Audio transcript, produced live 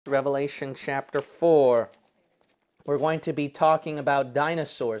Revelation chapter 4. We're going to be talking about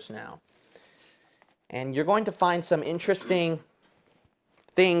dinosaurs now. And you're going to find some interesting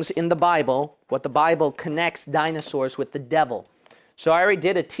things in the Bible, what the Bible connects dinosaurs with the devil. So I already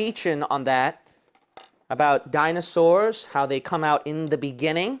did a teaching on that, about dinosaurs, how they come out in the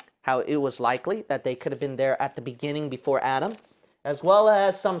beginning, how it was likely that they could have been there at the beginning before Adam, as well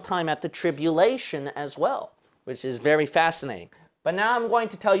as sometime at the tribulation as well, which is very fascinating. But now I'm going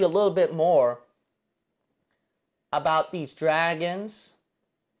to tell you a little bit more about these dragons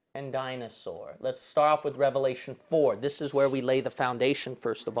and dinosaur. Let's start off with Revelation 4. This is where we lay the foundation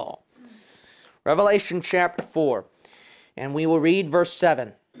first of all. Revelation chapter 4. And we will read verse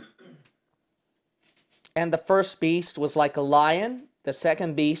 7. And the first beast was like a lion, the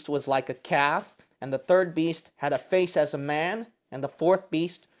second beast was like a calf, and the third beast had a face as a man, and the fourth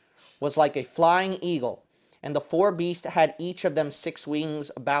beast was like a flying eagle. And the four beasts had each of them 6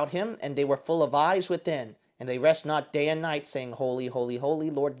 wings about him, and they were full of eyes within. And they rest not day and night, saying, Holy, holy, holy,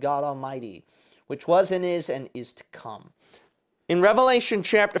 Lord God Almighty, which was and is to come. In Revelation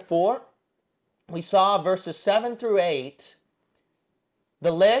chapter 4, we saw verses 7 through 8,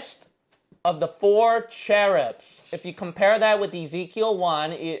 the list of the 4 cherubs. If you compare that with Ezekiel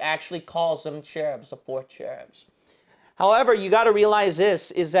 1, it actually calls them cherubs, the 4 cherubs. However, you got to realize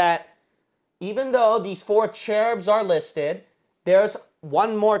this, is that even though these 4 cherubs are listed, there's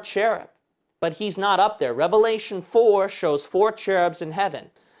one more cherub, but he's not up there. Revelation 4 shows 4 cherubs in heaven,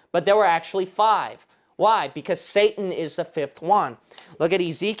 but there were actually 5. Why? Because Satan is the 5th one. Look at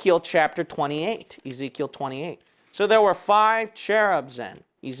Ezekiel chapter 28. Ezekiel 28. So there were 5 cherubs then.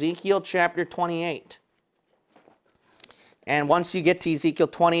 Ezekiel chapter 28. And once you get to Ezekiel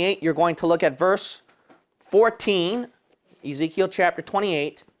 28, you're going to look at verse 14, Ezekiel chapter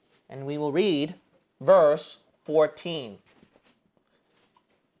 28, and we will read verse 14.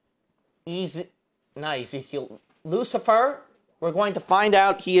 Lucifer, we're going to find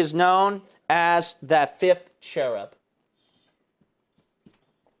out he is known as the 5th cherub.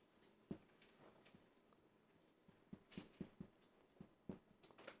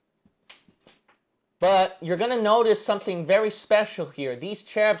 But you're going to notice something very special here. These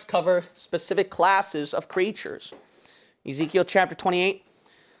cherubs cover specific classes of creatures. Ezekiel chapter 28.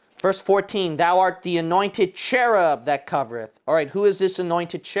 Verse 14, thou art the anointed cherub that covereth. All right, who is this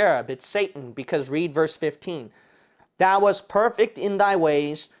anointed cherub? It's Satan, because read verse 15. Thou wast perfect in thy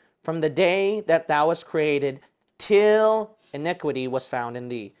ways from the day that thou wast created till iniquity was found in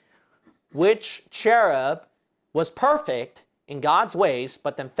thee. Which cherub was perfect in God's ways,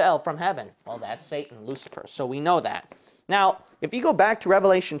 but then fell from heaven? Well, that's Satan, Lucifer. So we know that. Now, if you go back to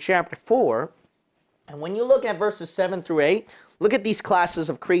Revelation chapter 4, and when you look at verses 7 through 8, look at these classes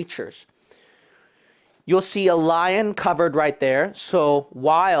of creatures. You'll see a lion covered right there. So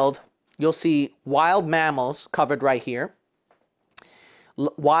you'll see wild mammals covered right here.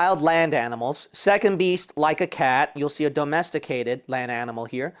 Wild land animals. Second beast like a cat. You'll see a domesticated land animal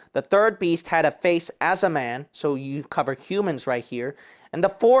here. The third beast had a face as a man. So you cover humans right here. And the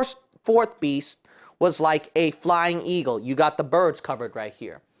fourth beast was like a flying eagle. You got the birds covered right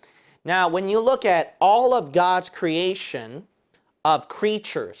here. Now, when you look at all of God's creation of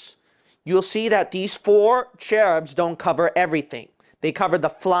creatures, you'll see that these 4 cherubs don't cover everything. They cover the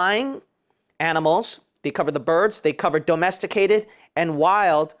flying animals, they cover the birds, they cover domesticated and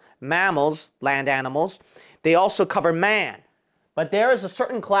wild mammals, land animals. They also cover man. But there is a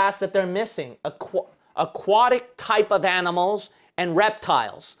certain class that they're missing, aquatic type of animals and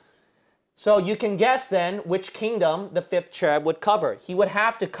reptiles. So you can guess then which kingdom the 5th cherub would cover. He would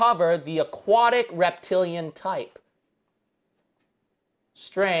have to cover the aquatic reptilian type.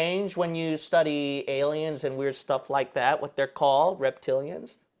 Strange when you study aliens and weird stuff like that, what they're called,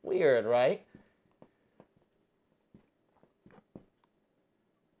 reptilians. Weird, right?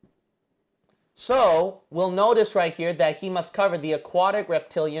 So we'll notice right here that he must cover the aquatic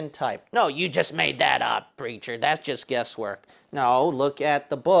reptilian type. No, you just made that up, preacher. That's just guesswork. No, look at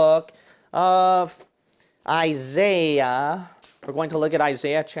the book of Isaiah. We're going to look at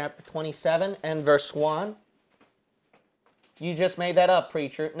Isaiah chapter 27 and verse 1. You just made that up,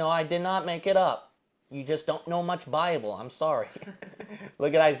 preacher. No, I did not make it up. You just don't know much Bible. I'm sorry.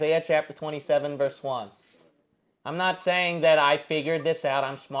 Look at Isaiah chapter 27 verse 1. I'm not saying that I figured this out.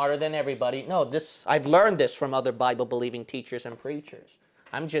 I'm smarter than everybody. No, I've learned this from other Bible-believing teachers and preachers.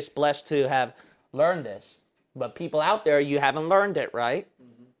 I'm just blessed to have learned this. But people out there, you haven't learned it, right?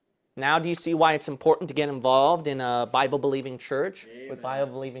 Now do you see why it's important to get involved in a Bible-believing church? Amen. With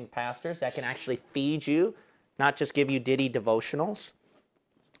Bible-believing pastors that can actually feed you, not just give you ditty devotionals?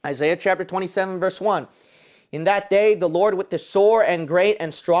 Isaiah chapter 27 verse 1. In that day the Lord with the sore and great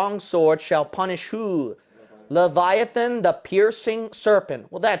and strong sword shall punish who? Leviathan, the piercing serpent.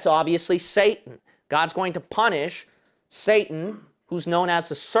 Well, that's obviously Satan. God's going to punish Satan, who's known as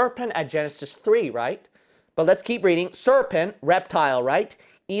the serpent at Genesis 3, right? But let's keep reading. Serpent, reptile, right?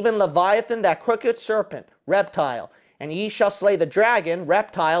 Even Leviathan, that crooked serpent, reptile. And ye shall slay the dragon,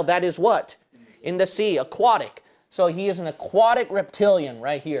 reptile, that is what? In the sea, aquatic. So he is an aquatic reptilian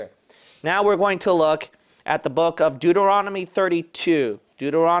right here. Now we're going to look at the book of Deuteronomy 32.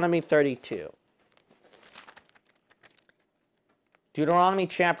 Deuteronomy 32. Deuteronomy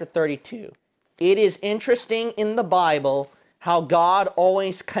chapter 32. It is interesting in the Bible how God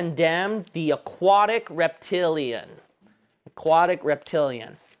always condemned the aquatic reptilian. Aquatic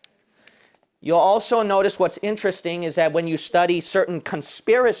reptilian. You'll also notice what's interesting is that when you study certain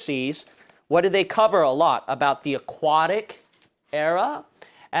conspiracies, what do they cover a lot? About the aquatic era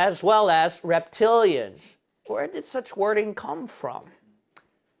as well as reptilians. Where did such wording come from?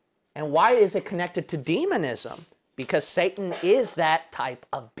 And why is it connected to demonism? Because Satan is that type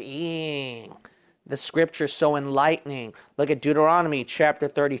of being. The scripture is so enlightening. Look at Deuteronomy chapter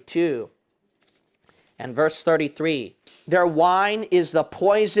 32 and verse 33. Their wine is the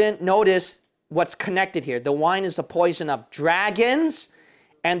poison. Notice what's connected here. The wine is the poison of dragons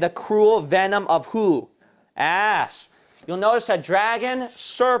and the cruel venom of who? Asps. You'll notice that dragon,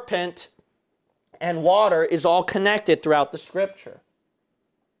 serpent, and water is all connected throughout the scripture.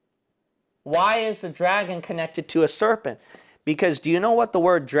 Why is the dragon connected to a serpent? Because do you know what the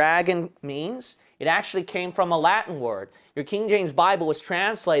word dragon means? It actually came from a Latin word. Your King James Bible was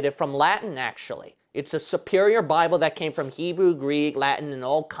translated from Latin, actually. It's a superior Bible that came from Hebrew, Greek, Latin, and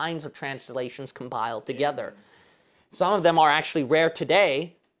all kinds of translations compiled together. Some of them are actually rare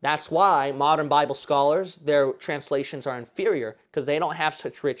today. That's why modern Bible scholars, their translations are inferior, because they don't have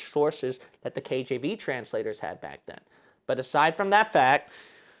such rich sources that the KJV translators had back then. But aside from that fact,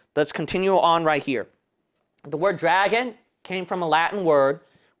 let's continue on right here. The word dragon came from a Latin word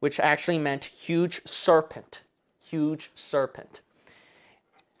which actually meant huge serpent. Huge serpent.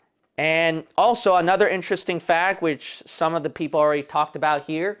 And also another interesting fact, which some of the people already talked about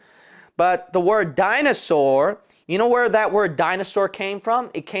here, but the word dinosaur, you know where that word dinosaur came from?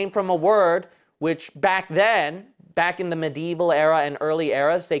 It came from a word which back then, back in the medieval era and early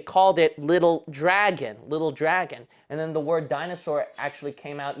eras, they called it little dragon, little dragon. And then the word dinosaur actually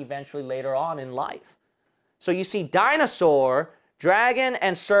came out eventually later on in life. So you see dinosaur, dragon,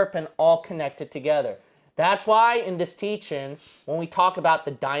 and serpent all connected together. That's why in this teaching, when we talk about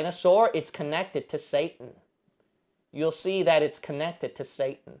the dinosaur, it's connected to Satan. You'll see that it's connected to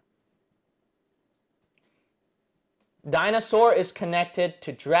Satan. Dinosaur is connected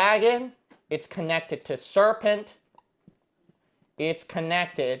to dragon. It's connected to serpent. It's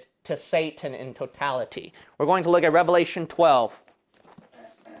connected to Satan in totality. We're going to look at Revelation 12.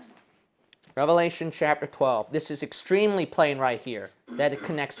 Revelation chapter 12. This is extremely plain right here, that it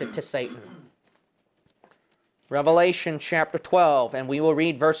connects it to Satan. Revelation chapter 12, and we will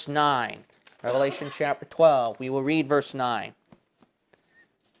read verse 9. Revelation chapter 12, we will read verse 9.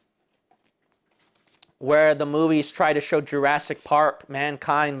 Where the movies try to show Jurassic Park,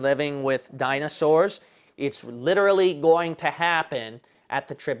 mankind living with dinosaurs, it's literally going to happen at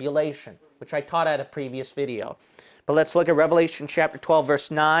the tribulation, which I taught at a previous video. But let's look at Revelation chapter 12,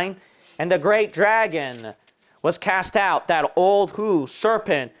 verse 9. And the great dragon was cast out, that old who?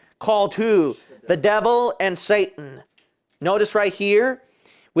 Serpent, called who? The devil and Satan. Notice right here,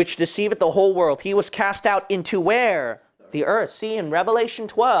 which deceiveth the whole world. He was cast out into where? The earth. See, in Revelation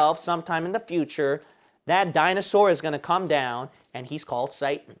 12, sometime in the future, that dinosaur is going to come down, and he's called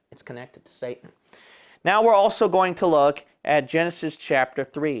Satan. It's connected to Satan. Now we're also going to look at Genesis chapter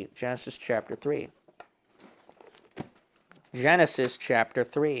 3. Genesis chapter 3. Genesis chapter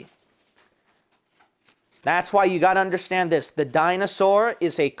 3. That's why you got to understand this. The dinosaur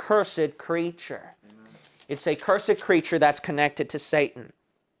is a cursed creature. It's a cursed creature that's connected to Satan.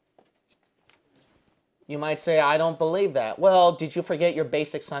 You might say, I don't believe that. Well, did you forget your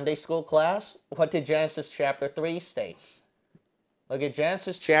basic Sunday school class? What did Genesis chapter 3 state? Look at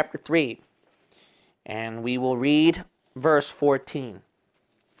Genesis chapter 3. And we will read verse 14.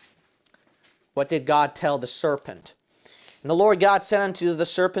 What did God tell the serpent? And the Lord God said unto the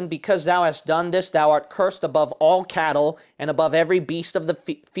serpent, because thou hast done this, thou art cursed above all cattle, and above every beast of the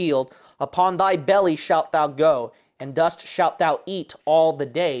field. Upon thy belly shalt thou go, and dust shalt thou eat all the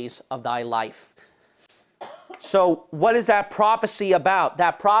days of thy life. So what is that prophecy about?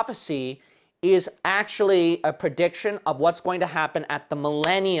 That prophecy is actually a prediction of what's going to happen at the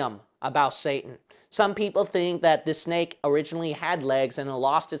millennium about Satan. Some people think that this snake originally had legs and it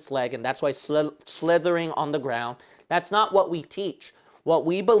lost its leg, and that's why slithering on the ground. That's not what we teach. What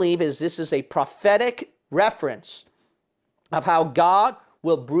we believe is this is a prophetic reference of how God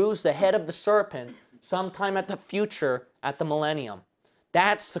will bruise the head of the serpent sometime at the future, at the millennium.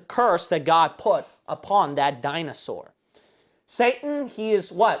 That's the curse that God put upon that dinosaur. Satan, he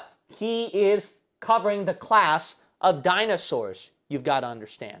is what? He is covering the class of dinosaurs, you've got to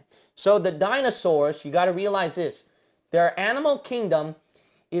understand. So the dinosaurs, you got to realize this. Their animal kingdom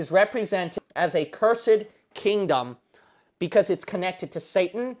is represented as a cursed kingdom because it's connected to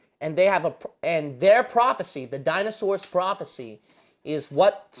Satan, and they have and their prophecy, the dinosaurs' prophecy, is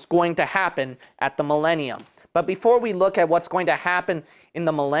what's going to happen at the millennium. But before we look at what's going to happen in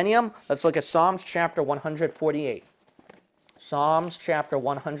the millennium, let's look at Psalms chapter 148. Psalms chapter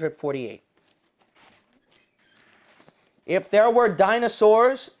 148. If there were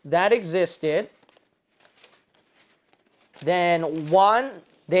dinosaurs that existed, then one,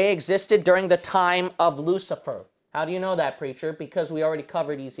 they existed during the time of Lucifer. How do you know that, preacher? Because we already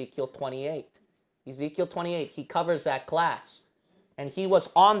covered Ezekiel 28. Ezekiel 28, he covers that class. And he was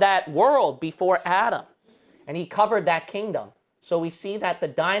on that world before Adam. And he covered that kingdom. So we see that the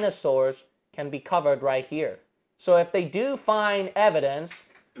dinosaurs can be covered right here. So if they do find evidence,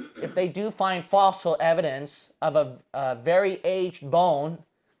 if they do find fossil evidence of a very aged bone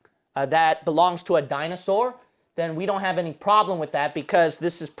that belongs to a dinosaur, then we don't have any problem with that because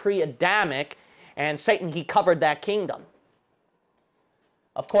this is pre-Adamic, and Satan, he covered that kingdom.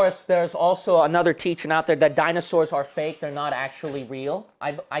 Of course, there's also another teaching out there that dinosaurs are fake. They're not actually real.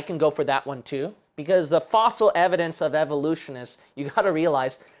 I can go for that one too, because the fossil evidence of evolutionists, you got to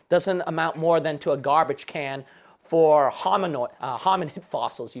realize, doesn't amount more than to a garbage can for hominid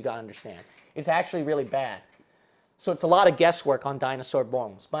fossils, you got to understand. It's actually really bad. So it's a lot of guesswork on dinosaur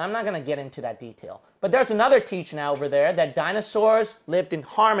bones, but I'm not going to get into that detail. But there's another teaching over there that dinosaurs lived in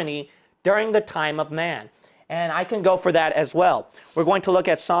harmony during the time of man. And I can go for that as well. We're going to look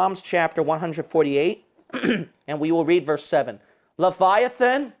at Psalms chapter 148, and we will read verse 7.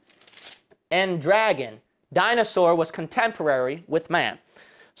 Leviathan and dragon, dinosaur was contemporary with man.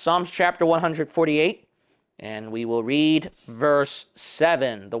 Psalms chapter 148, and we will read verse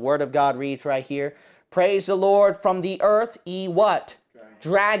 7. The word of God reads right here. Praise the Lord from the earth, ye what?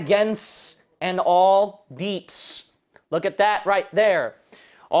 Dragons and all deeps. Look at that right there.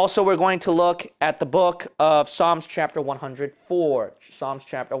 Also, we're going to look at the book of Psalms chapter 104. Psalms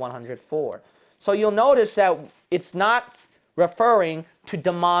chapter 104. So you'll notice that it's not referring to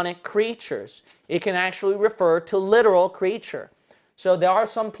demonic creatures. It can actually refer to literal creature. So there are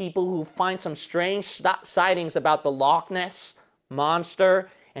some people who find some strange sightings about the Loch Ness monster,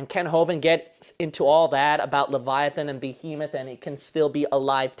 and Ken Hovind gets into all that about Leviathan and Behemoth, and it can still be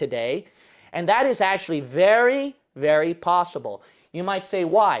alive today. And that is actually very, very possible. You might say,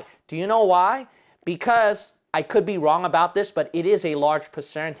 why? Do you know why? Because I could be wrong about this, but it is a large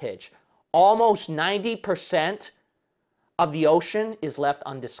percentage. Almost 90% of the ocean is left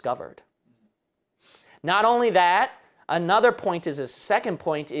undiscovered. Not only that, another point is, a second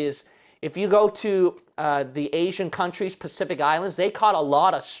point is, if you go to the Asian countries, Pacific Islands, they caught a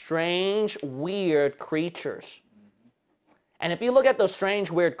lot of strange, weird creatures. And if you look at those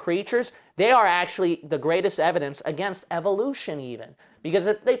strange, weird creatures, they are actually the greatest evidence against evolution even. Because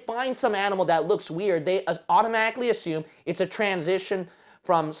if they find some animal that looks weird, they automatically assume it's a transition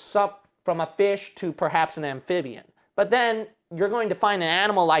from a fish to perhaps an amphibian. But then you're going to find an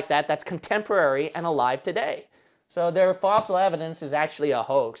animal like that that's contemporary and alive today. So their fossil evidence is actually a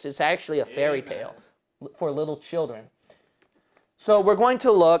hoax. It's actually a fairy tale for little children. So we're going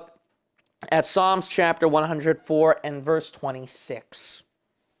to look at Psalms chapter 104 and verse 26.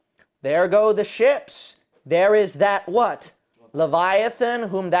 There go the ships. There is that what? Leviathan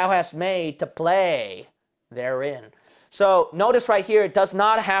whom thou hast made to play therein. So notice right here, it does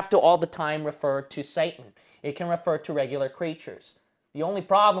not have to all the time refer to Satan. It can refer to regular creatures. The only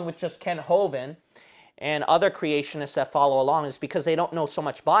problem with just Ken Hovind and other creationists that follow along is because they don't know so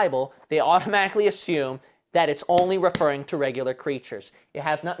much Bible, they automatically assume that it's only referring to regular creatures. It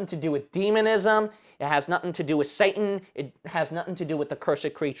has nothing to do with demonism. It has nothing to do with Satan. It has nothing to do with the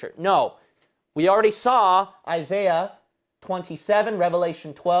cursed creature. No. We already saw Isaiah 27,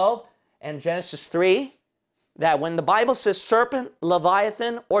 Revelation 12, and Genesis 3, that when the Bible says serpent,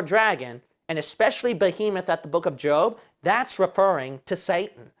 leviathan, or dragon, and especially behemoth at the book of Job, that's referring to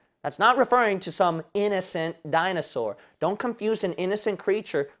Satan. That's not referring to some innocent dinosaur. Don't confuse an innocent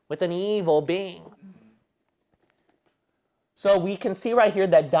creature with an evil being. So we can see right here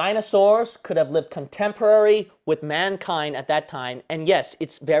that dinosaurs could have lived contemporary with mankind at that time. And yes,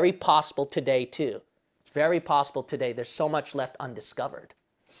 it's very possible today too. It's very possible today. There's so much left undiscovered.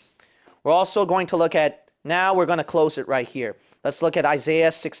 We're also going to look at, now we're going to close it right here. Let's look at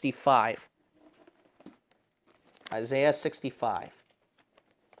Isaiah 65. Isaiah 65.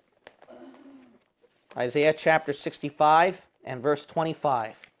 Isaiah chapter 65 and verse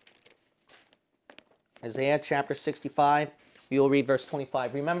 25. Isaiah chapter 65, we will read verse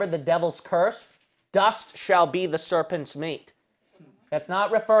 25. Remember the devil's curse? Dust shall be the serpent's meat. That's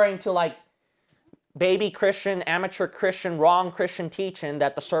not referring to like baby Christian, amateur Christian, wrong Christian teaching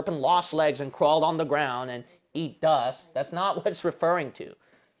that the serpent lost legs and crawled on the ground and eat dust. That's not what it's referring to.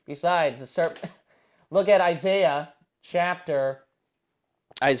 Besides, the serpent, look at Isaiah chapter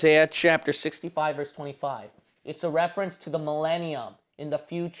 65 verse 25. It's a reference to the millennium in the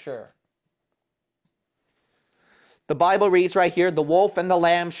future. The Bible reads right here, the wolf and the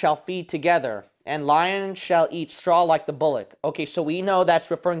lamb shall feed together, and lion shall eat straw like the bullock. Okay, so we know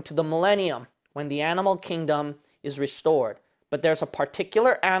that's referring to the millennium, when the animal kingdom is restored. But there's a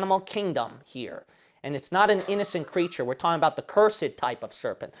particular animal kingdom here, and it's not an innocent creature. We're talking about the cursed type of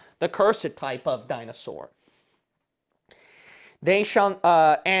serpent, the cursed type of dinosaur. They shall,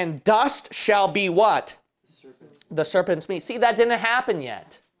 and dust shall be what? The serpent's meat. See, that didn't happen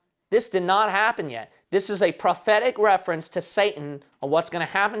yet. This did not happen yet. This is a prophetic reference to Satan of what's going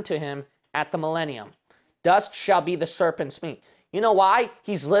to happen to him at the millennium. Dust shall be the serpent's meat. You know why?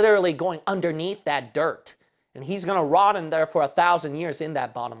 He's literally going underneath that dirt. And he's going to rot in there for 1,000 years in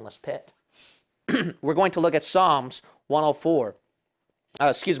that bottomless pit. We're going to look at Psalms 104.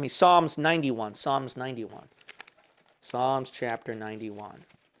 Psalms 91. Psalms 91. Psalms chapter 91.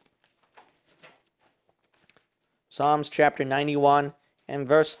 Psalms chapter 91 and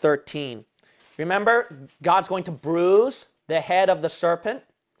verse 13. Remember, God's going to bruise the head of the serpent.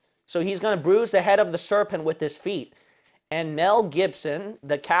 So he's going to bruise the head of the serpent with his feet. And Mel Gibson,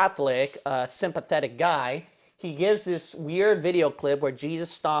 the Catholic, sympathetic guy, he gives this weird video clip where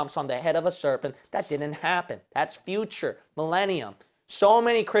Jesus stomps on the head of a serpent. That didn't happen. That's future, millennium. So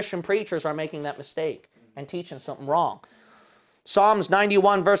many Christian preachers are making that mistake and teaching something wrong. Psalms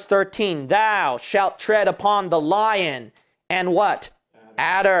 91 verse 13. Thou shalt tread upon the lion and what?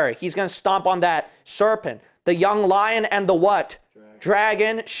 Adder. He's going to stomp on that serpent. The young lion and the what?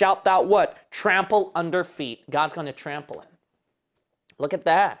 Dragon shalt thou what? Trample under feet. God's going to trample him. Look at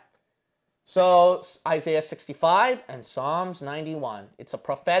that. So Isaiah 65 and Psalms 91. It's a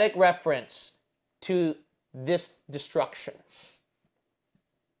prophetic reference to this destruction.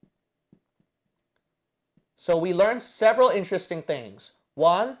 So we learned several interesting things.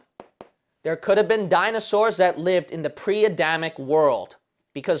 One, there could have been dinosaurs that lived in the pre-Adamic world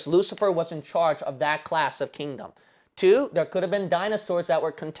because Lucifer was in charge of that class of kingdom. Two, there could have been dinosaurs that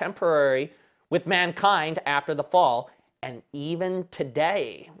were contemporary with mankind after the fall. And even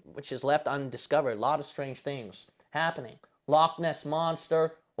today, which is left undiscovered, a lot of strange things happening. Loch Ness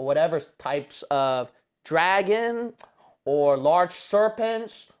monster or whatever types of dragon or large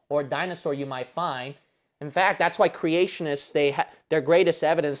serpents or dinosaur you might find. In fact, that's why creationists, their greatest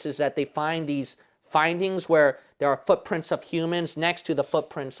evidence is that they find these findings where there are footprints of humans next to the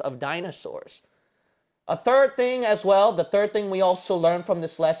footprints of dinosaurs. A third thing as well, the third thing we also learn from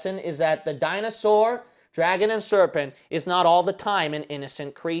this lesson is that the dinosaur, dragon and serpent is not all the time an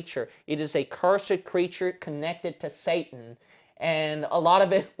innocent creature. It is a cursed creature connected to Satan. And a lot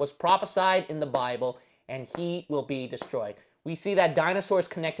of it was prophesied in the Bible, and he will be destroyed. We see that dinosaur is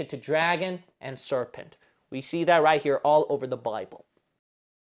connected to dragon and serpent. We see that right here all over the Bible.